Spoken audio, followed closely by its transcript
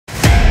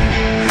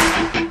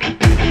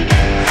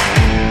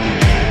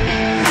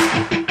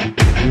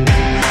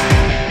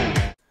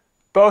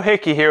Bo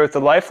Hickey here with the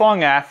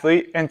Lifelong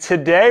Athlete, and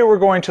today we're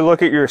going to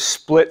look at your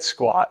split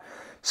squat.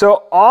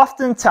 So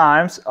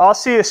oftentimes I'll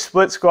see a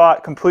split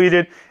squat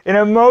completed in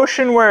a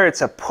motion where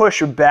it's a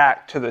push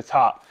back to the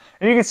top.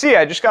 And you can see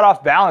I just got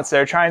off balance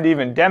there trying to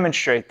even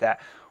demonstrate that.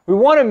 We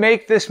want to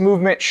make this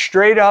movement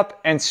straight up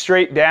and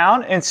straight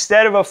down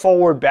instead of a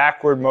forward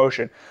backward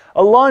motion.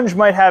 A lunge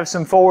might have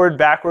some forward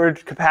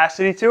backward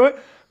capacity to it,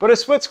 but a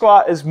split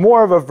squat is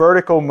more of a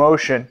vertical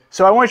motion.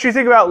 So I want you to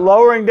think about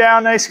lowering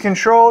down nice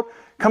controlled,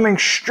 coming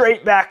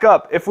straight back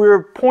up. If we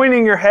were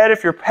pointing your head,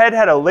 if your head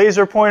had a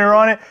laser pointer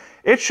on it,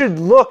 it should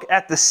look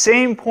at the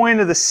same point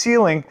of the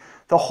ceiling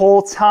the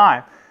whole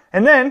time.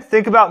 And then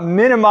think about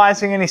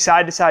minimizing any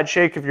side-to-side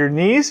shake of your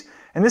knees,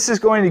 and this is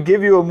going to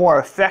give you a more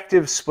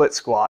effective split squat.